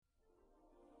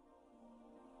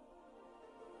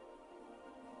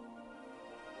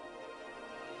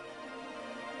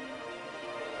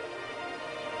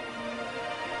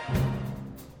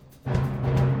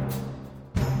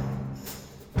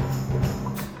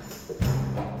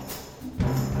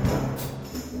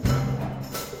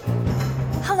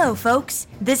Hello, folks.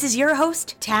 This is your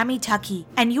host, Tammy Tuckey,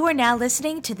 and you are now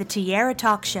listening to the Tierra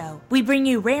Talk Show. We bring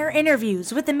you rare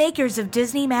interviews with the makers of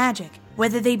Disney Magic.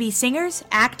 Whether they be singers,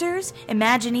 actors,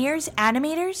 Imagineers,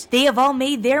 animators, they have all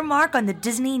made their mark on the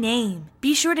Disney name.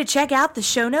 Be sure to check out the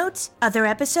show notes, other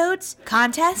episodes,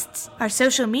 contests, our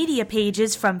social media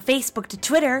pages from Facebook to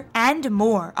Twitter, and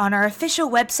more on our official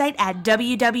website at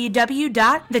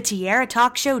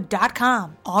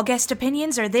www.thetierratalkshow.com. All guest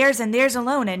opinions are theirs and theirs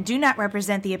alone and do not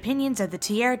represent the opinions of the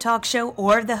Tierra Talk Show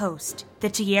or the host. The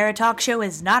Tierra Talk Show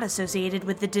is not associated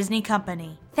with the Disney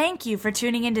Company. Thank you for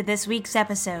tuning into this week's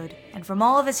episode. And from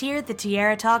all of us here at the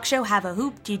Tierra Talk Show, have a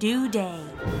hoop-de-doo day.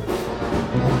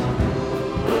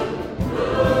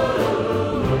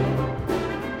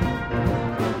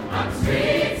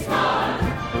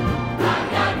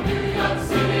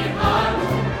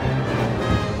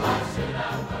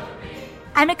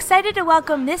 I'm excited to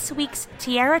welcome this week's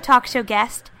Tierra Talk Show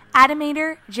guest,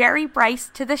 animator Jerry Bryce,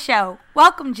 to the show.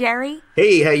 Welcome, Jerry.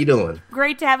 Hey, how you doing?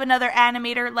 Great to have another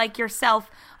animator like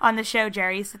yourself on the show,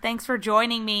 Jerry. So thanks for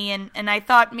joining me. And I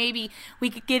thought maybe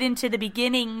we could get into the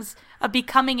beginnings of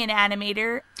becoming an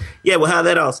animator. Yeah, well, how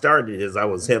that all started is I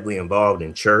was heavily involved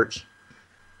in church,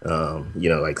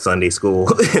 like Sunday school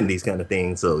and these kind of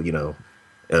things. So,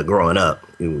 growing up,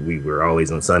 we were always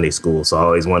in Sunday school, so I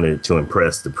always wanted to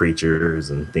impress the preachers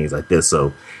and things like this.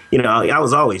 So, I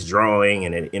was always drawing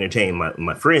and entertaining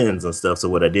my friends and stuff. So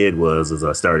what I did was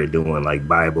I started doing like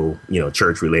Bible,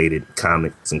 church-related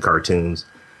comics and cartoons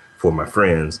for my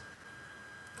friends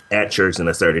at church, and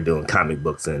I started doing comic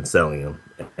books and selling them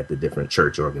at the different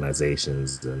church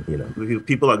organizations. And,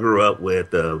 people I grew up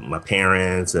with, my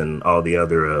parents and all the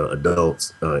other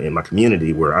adults in my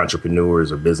community were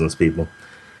entrepreneurs or business people.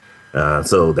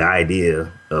 So the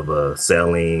idea of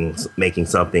making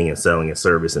something and selling a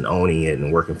service and owning it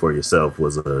and working for yourself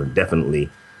was definitely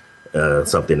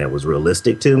something that was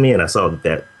realistic to me. And I saw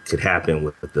that could happen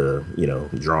with the,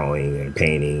 drawing and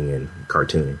painting and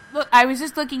cartooning. Look, I was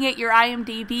just looking at your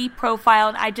IMDb profile,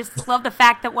 and I just love the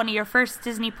fact that one of your first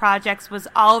Disney projects was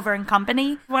Oliver and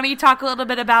Company. Why don't you talk a little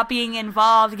bit about getting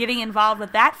involved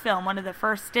with that film, one of the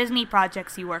first Disney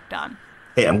projects you worked on?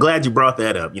 Hey, I'm glad you brought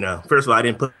that up. First of all, I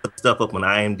didn't put stuff up on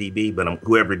IMDb, but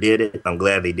whoever did it, I'm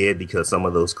glad they did, because some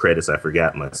of those credits I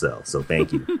forgot myself. So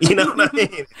thank you. You know what I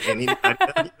mean? And,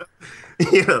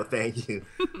 thank you.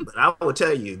 But I will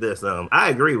tell you this. I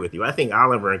agree with you. I think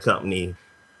Oliver and Company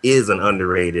is an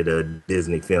underrated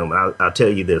Disney film. I'll tell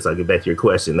you this. I'll get back to your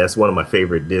question. That's one of my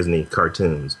favorite Disney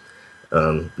cartoons.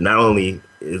 Not only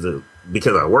is it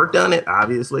because I worked on it,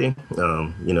 obviously,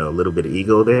 a little bit of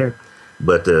ego there,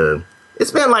 but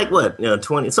it's been like,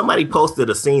 20, somebody posted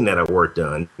a scene that I worked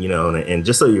on, and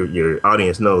just so your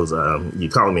audience knows, you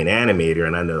call me an animator,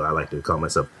 and I know I like to call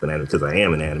myself an animator because I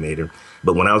am an animator.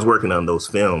 But when I was working on those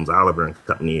films, Oliver and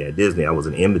Company at Disney, I was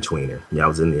an in-betweener. I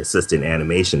was in the assistant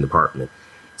animation department.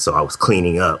 So I was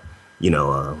cleaning up,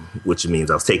 which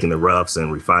means I was taking the roughs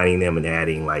and refining them and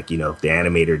adding, if the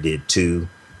animator did 2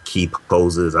 key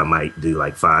poses, I might do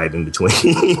 5 in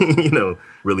between,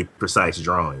 really precise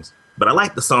drawings. But I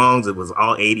like the songs. It was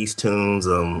all 80s tunes.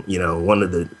 One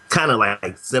of the kind of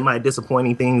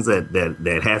semi-disappointing things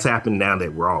that has happened now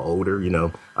that we're all older.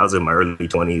 I was in my early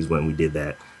 20s when we did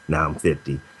that. Now I'm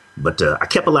 50. But I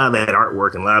kept a lot of that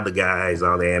artwork, and a lot of the guys,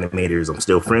 all the animators, I'm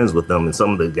still friends with them. And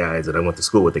some of the guys that I went to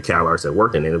school with at Cal Arts that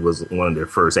worked in it, it was one of their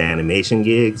first animation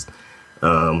gigs.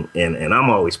 And I'm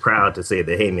always proud to say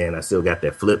that, hey, man, I still got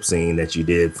that flip scene that you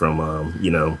did from,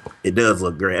 it does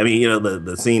look great. I mean,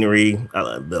 the scenery,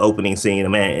 the opening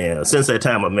scene, man, since that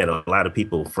time I've met a lot of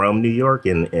people from New York,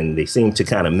 and they seem to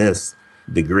kind of miss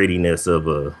the grittiness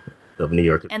of New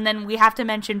York. And then we have to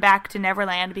mention Back to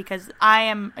Neverland, because I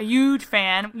am a huge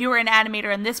fan. You were an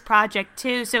animator in this project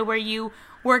too. So were you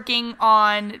working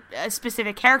on a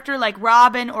specific character like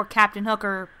Robin or Captain Hook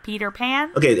or Peter Pan?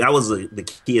 Okay, I was the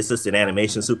key assistant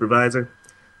animation supervisor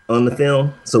on the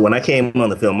film. So when I came on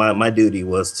the film, my duty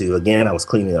was to, again, I was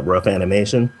cleaning up rough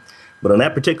animation. But on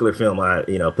that particular film, I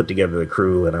put together the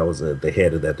crew, and I was the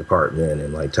head of that department.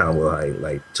 And like Tom Will,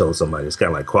 I told somebody, it's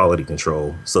kind of like quality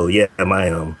control. So yeah,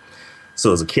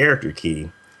 so as a character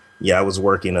key, I was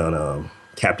working on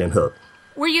Captain Hook.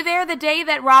 Were you there the day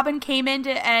that Robin came in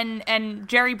and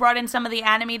Jerry brought in some of the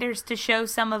animators to show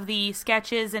some of the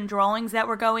sketches and drawings that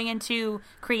were going into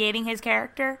creating his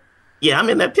character? Yeah, I'm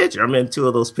in that picture. I'm in 2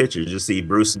 of those pictures. You see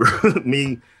Bruce,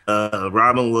 me,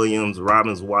 Robin Williams,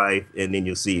 Robin's wife, and then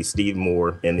you'll see Steve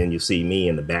Moore, and then you see me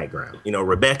in the background.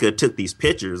 Rebecca took these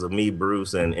pictures of me,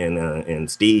 Bruce,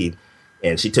 and Steve,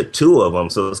 and she took 2 of them.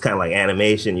 So it's kind of like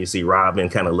animation. You see Robin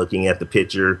kind of looking at the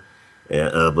picture,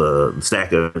 of a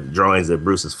stack of drawings that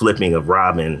Bruce is flipping of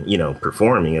Robin,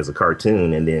 performing as a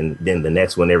cartoon, and then the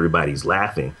next one everybody's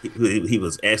laughing. He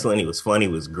was excellent. He was funny.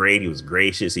 He was great. He was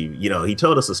gracious. He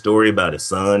told us a story about his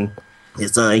son.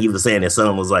 His son, he was saying his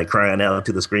son was like crying out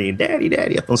to the screen, "Daddy,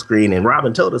 Daddy," up on screen. And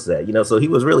Robin told us that, so he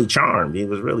was really charmed. He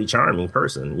was a really charming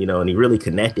person, and he really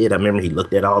connected. I remember he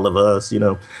looked at all of us,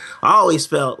 I always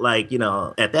felt like,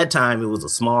 at that time it was a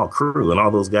small crew, and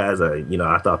all those guys, I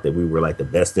thought that we were like the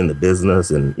best in the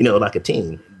business and, like a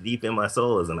team. Deep in my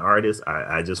soul as an artist,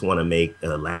 I just want to make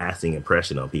a lasting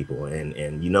impression on people. And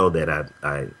that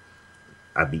I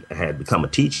had become a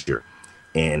teacher.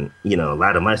 And, a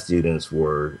lot of my students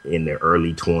were in their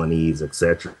early 20s,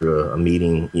 etc. I'm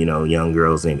meeting, young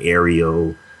girls named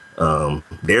Ariel.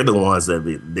 They're the ones a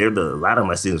lot of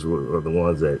my students were the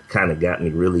ones that kind of got me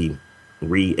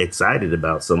really excited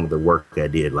about some of the work I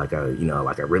did. Like, I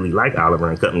really like Oliver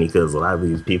and Company because a lot of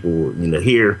these people,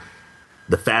 here,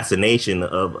 the fascination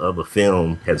of a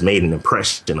film has made an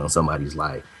impression on somebody's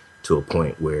life to a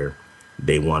point where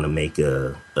they want to make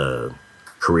a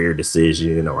career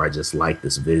decision, or I just like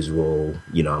this visual,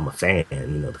 I'm a fan,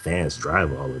 the fans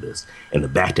drive all of this. And the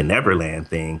Back to Neverland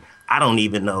thing, I don't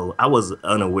even know, I was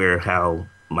unaware how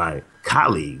my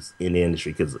colleagues in the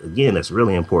industry, because again, that's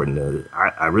really important.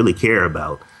 I really care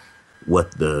about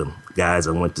what the guys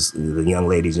the young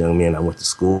ladies, young men I went to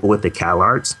school with at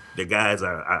CalArts, the guys,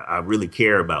 I really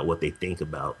care about what they think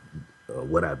about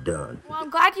what I've done. Well, I'm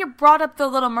glad you brought up The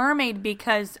Little Mermaid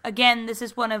because, again, this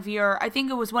is I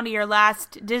think it was one of your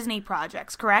last Disney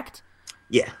projects, correct?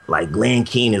 Yeah, like Glenn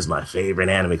Keane is my favorite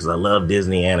animator because I love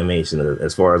Disney animation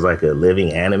as far as like a living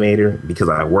animator because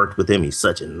I worked with him. He's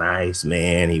such a nice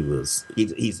man. He's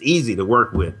easy to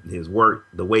work with. His work,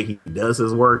 the way he does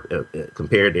his work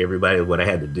compared to everybody, what I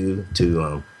had to do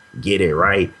to get it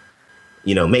right,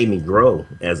 made me grow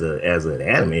as an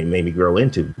animator, made me grow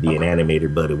into being an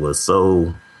animator, but it was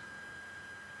so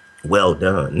well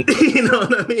done. You know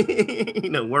what I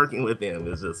mean? Working with him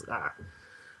was just,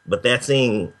 But that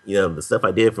scene, the stuff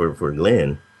I did for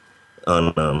Glenn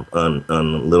on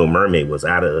Little Mermaid was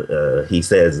out of, he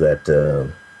says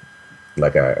that,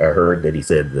 like I heard that he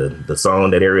said the song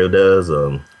that Ariel does,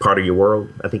 Part of Your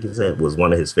World, I think he said, was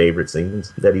one of his favorite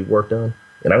scenes that he worked on.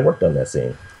 And I worked on that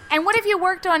scene. And what have you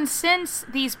worked on since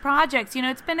these projects?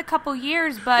 It's been a couple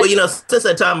years, but... Well, since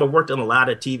that time, I've worked on a lot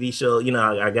of TV shows.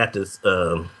 I got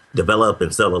to develop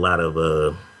and sell a lot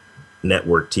of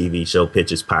network TV show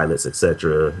pitches, pilots,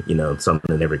 etc.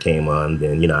 Something that never came on.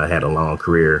 Then, I had a long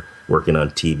career working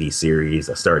on TV series.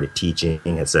 I started teaching,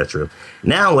 etc.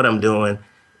 Now what I'm doing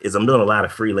is I'm doing a lot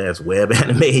of freelance web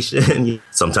animation.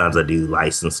 Sometimes I do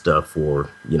licensed stuff for,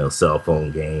 cell phone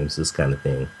games, this kind of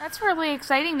thing. That's really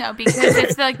exciting though, because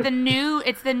it's like the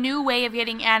new way of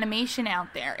getting animation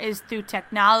out there is through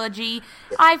technology,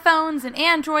 iPhones and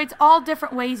Androids, all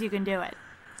different ways you can do it.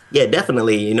 Yeah,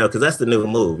 definitely, because that's the new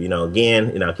move. Again,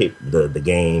 the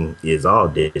game is all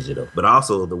digital, but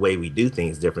also the way we do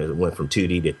things different. It went from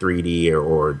 2D to 3D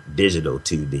or digital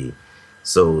 2D.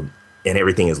 So, and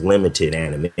everything is limited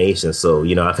animation. So,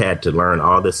 I've had to learn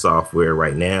all this software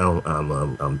right now.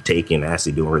 I'm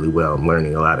actually doing really well. I'm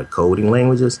learning a lot of coding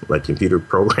languages, like computer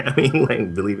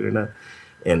programming, believe it or not.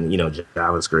 And,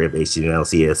 JavaScript, HTML,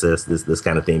 CSS, this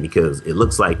kind of thing, because it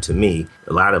looks like to me,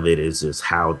 a lot of it is just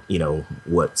how,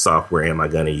 what software am I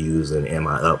going to use and am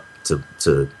I up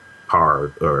to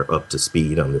par or up to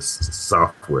speed on this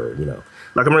software,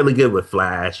 Like I'm really good with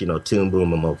Flash, Toon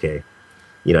Boom, I'm okay.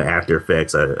 After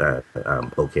Effects,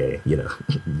 I'm okay,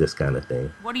 this kind of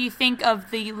thing. What do you think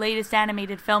of the latest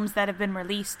animated films that have been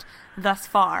released thus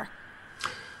far?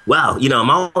 Wow, I'm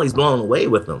always blown away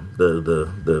with them.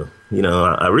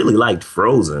 I really liked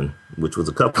Frozen, which was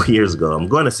a couple years ago. I'm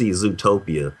going to see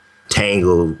Zootopia.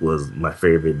 Tangled was my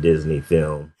favorite Disney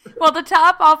film. Well, to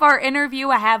top off our interview,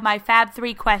 I have my Fab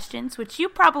 3 questions, which you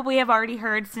probably have already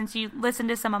heard since you listened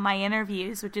to some of my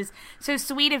interviews, which is so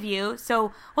sweet of you.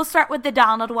 So we'll start with the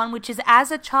Donald one, which is,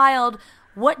 as a child,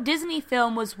 what Disney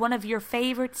film was one of your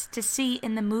favorites to see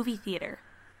in the movie theater?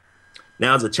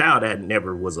 Now, as a child, I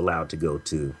never was allowed to go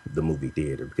to the movie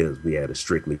theater because we had a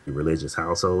strictly religious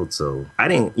household. So I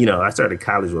didn't, I started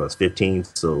college when I was 15.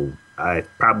 So I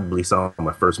probably saw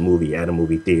my first movie at a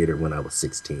movie theater when I was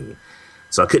 16.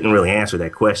 So I couldn't really answer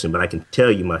that question, but I can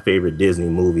tell you my favorite Disney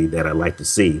movie that I like to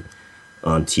see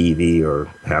on TV or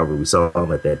however we saw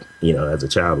them at that, as a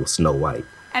child was Snow White.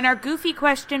 And our goofy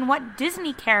question, what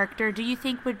Disney character do you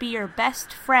think would be your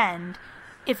best friend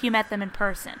if you met them in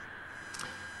person?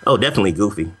 Oh, definitely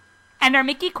Goofy. And our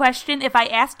Mickey question, if I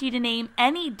asked you to name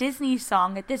any Disney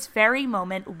song at this very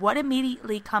moment, what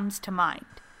immediately comes to mind?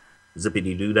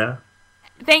 Zippity-doo-dah.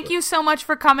 Thank you so much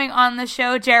for coming on the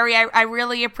show, Jerry. I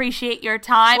really appreciate your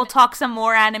time. We'll talk some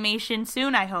more animation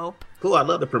soon, I hope. Cool. I'd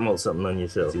love to promote something on your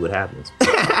show. See what happens.